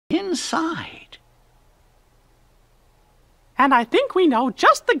inside. And I think we know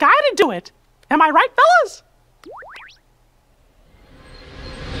just the guy to do it. Am I right, fellas?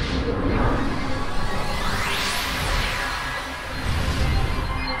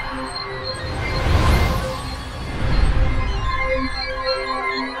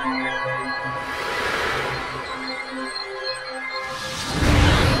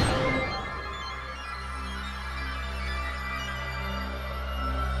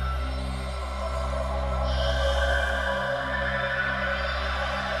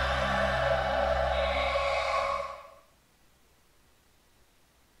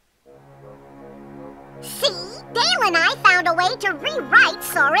 Dale and I found a way to rewrite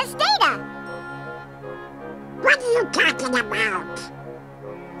Sora's data. What are you talking about?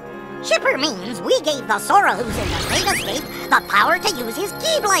 Chipper means we gave the Sora who's in the data state the power to use his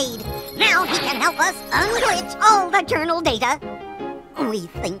Keyblade. Now he can help us unglitch all the journal data, we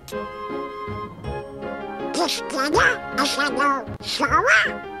think. This data is a new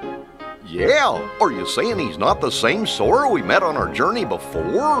Sora? Yeah, are you saying he's not the same Sora we met on our journey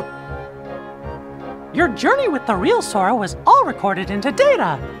before? Your journey with the real Sora was all recorded into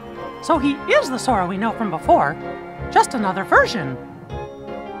data. So he is the Sora we know from before, just another version.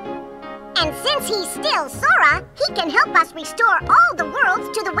 And since he's still Sora, he can help us restore all the worlds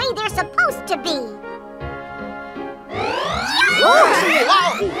to the way they're supposed to be.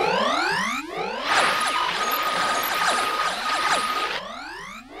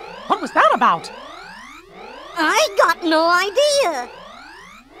 What was that about? I got no idea.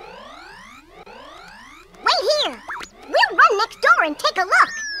 Wait here. We'll run next door and take a look.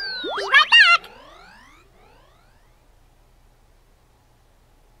 Be right back.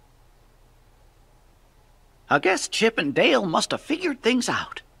 I guess Chip and Dale must have figured things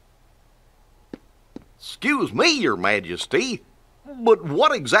out. Excuse me, Your Majesty, but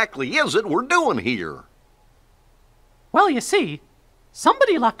what exactly is it we're doing here? Well, you see,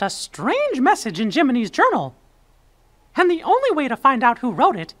 somebody left a strange message in Jiminy's journal. And the only way to find out who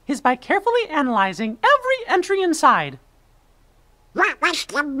wrote it is by carefully analyzing every entry inside. What was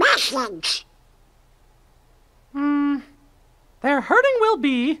the message? Their hurting will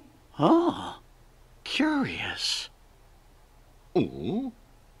be... Oh, curious. Ooh.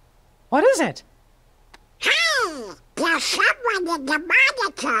 What is it? Hey, there's someone in the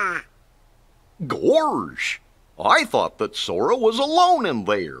monitor. Gorge! I thought that Sora was alone in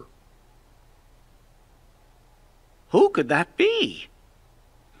there. Who could that be?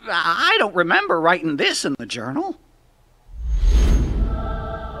 I don't remember writing this in the journal.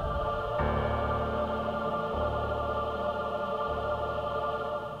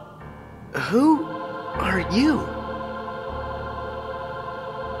 Who are you?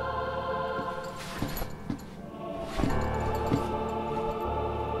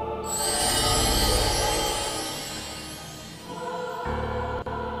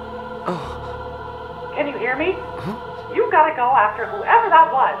 Can you hear me? You've got to go after whoever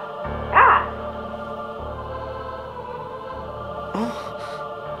that was. Fast!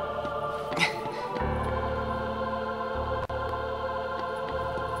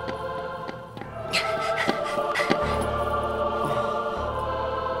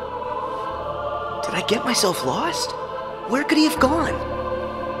 Did I get myself lost? Where could he have gone?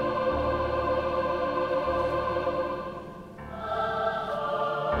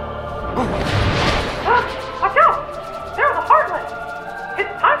 Watch out! There's a Heartless!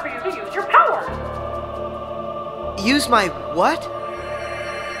 It's time for you to use your power! Use my what?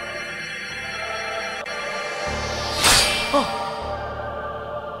 Oh.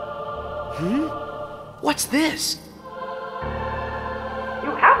 What's this?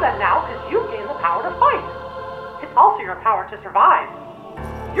 You have that now because you gain the power to fight. It's also your power to survive.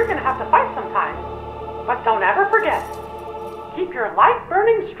 You're gonna have to fight sometimes, but don't ever forget. Keep your light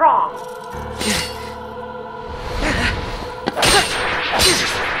burning strong.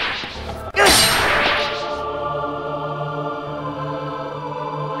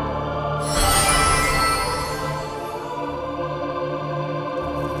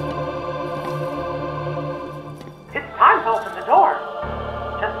 It's time to open the door.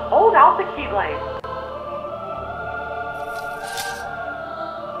 Just hold out the Keyblade.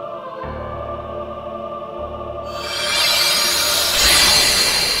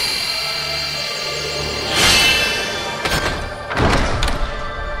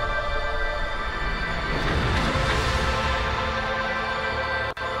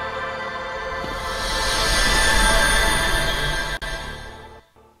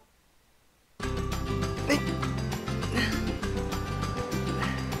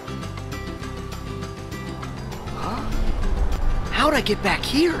 I get back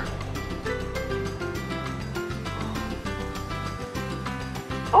here?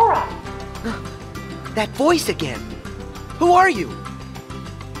 Sora! That voice again. Who are you?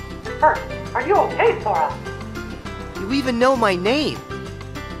 First, are you okay, Sora? You even know my name.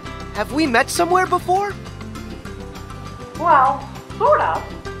 Have we met somewhere before? Well, sort of.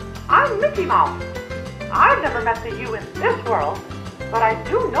 I'm Mickey Mouse. I've never met the you in this world, but I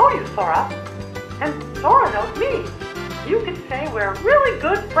do know you, Sora. And Sora knows me. You could say we're really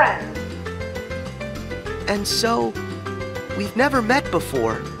good friends. And so, we've never met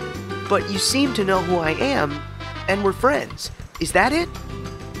before, but you seem to know who I am, and we're friends. Is that it?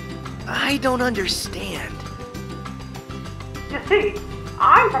 I don't understand. You see,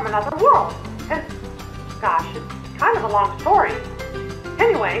 I'm from another world, and gosh, it's kind of a long story.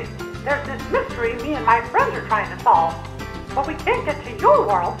 Anyway, there's this mystery me and my friends are trying to solve, but we can't get to your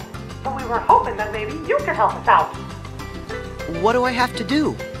world, so we were hoping that maybe you could help us out. What do I have to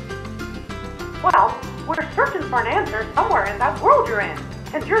do? Well, we're searching for an answer somewhere in that world you're in,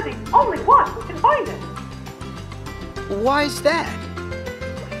 and you're the only one who can find it. Why's that?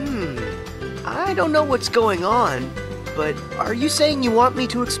 I don't know what's going on, but are you saying you want me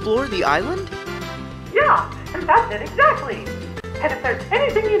to explore the island? Yeah, and that's it exactly. And if there's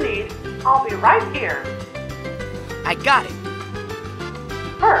anything you need, I'll be right here. I got it.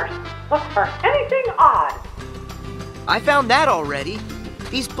 First, look for anything odd. I found that already.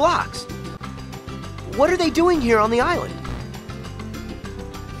 These blocks. What are they doing here on the island?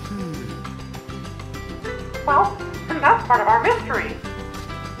 Well, and that's part of our mystery.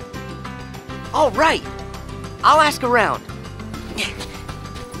 All right. I'll ask around.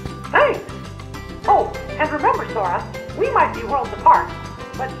 Thanks. Oh, and remember, Sora, we might be worlds apart,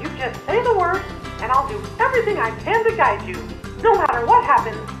 but you just say the word, and I'll do everything I can to guide you. No matter what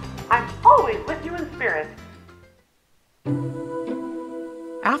happens, I'm always with you in spirit.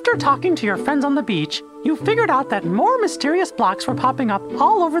 After talking to your friends on the beach, you figured out that more mysterious blocks were popping up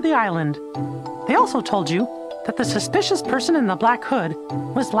all over the island. They also told you that the suspicious person in the black hood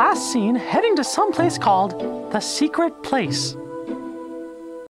was last seen heading to some place called the Secret Place.